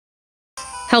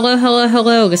Hello, hello,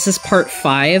 hello. This is part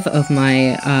 5 of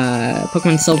my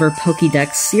Pokemon Silver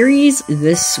Pokedex series.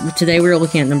 Today we're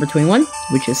looking at number 21,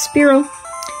 which is Spearow.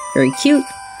 Very cute.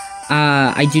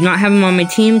 I do not have him on my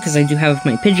team because I do have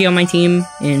my Pidgey on my team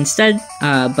instead,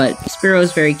 but Spearow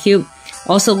is very cute.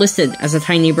 Also listed as a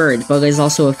tiny bird, but is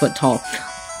also a foot tall.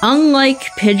 Unlike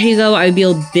Pidgey, though, I'd be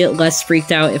a bit less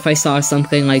freaked out if I saw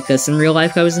something like this in real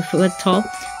life that was a foot tall,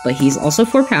 but he's also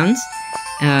 4 pounds.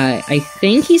 I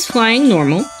think he's flying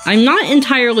normal. I'm not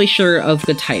entirely sure of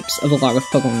the types of a lot of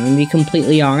Pokemon, I'm gonna be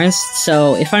completely honest,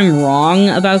 so if I'm wrong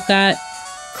about that,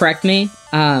 correct me.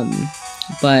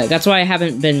 But that's why I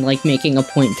haven't been, like, making a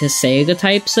point to say the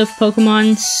types of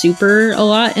Pokemon super a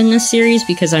lot in this series,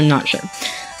 because I'm not sure.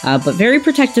 But very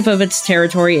protective of its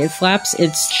territory, it flaps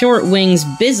its short wings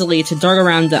busily to dart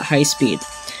around at high speed.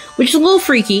 Which is a little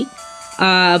freaky,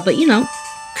 but, you know,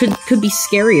 could be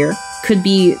scarier. Could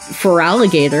be for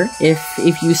alligator,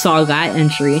 if you saw that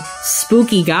entry.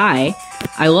 Spooky guy.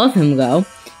 I love him, though.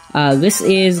 This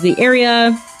is the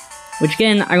area, which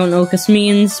again, I don't know what this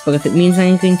means, but if it means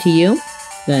anything to you,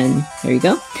 then there you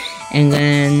go. And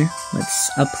then, let's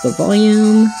up the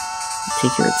volume.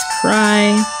 Take hear its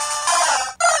cry.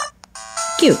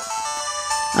 Cute.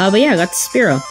 But yeah, that's Spearow.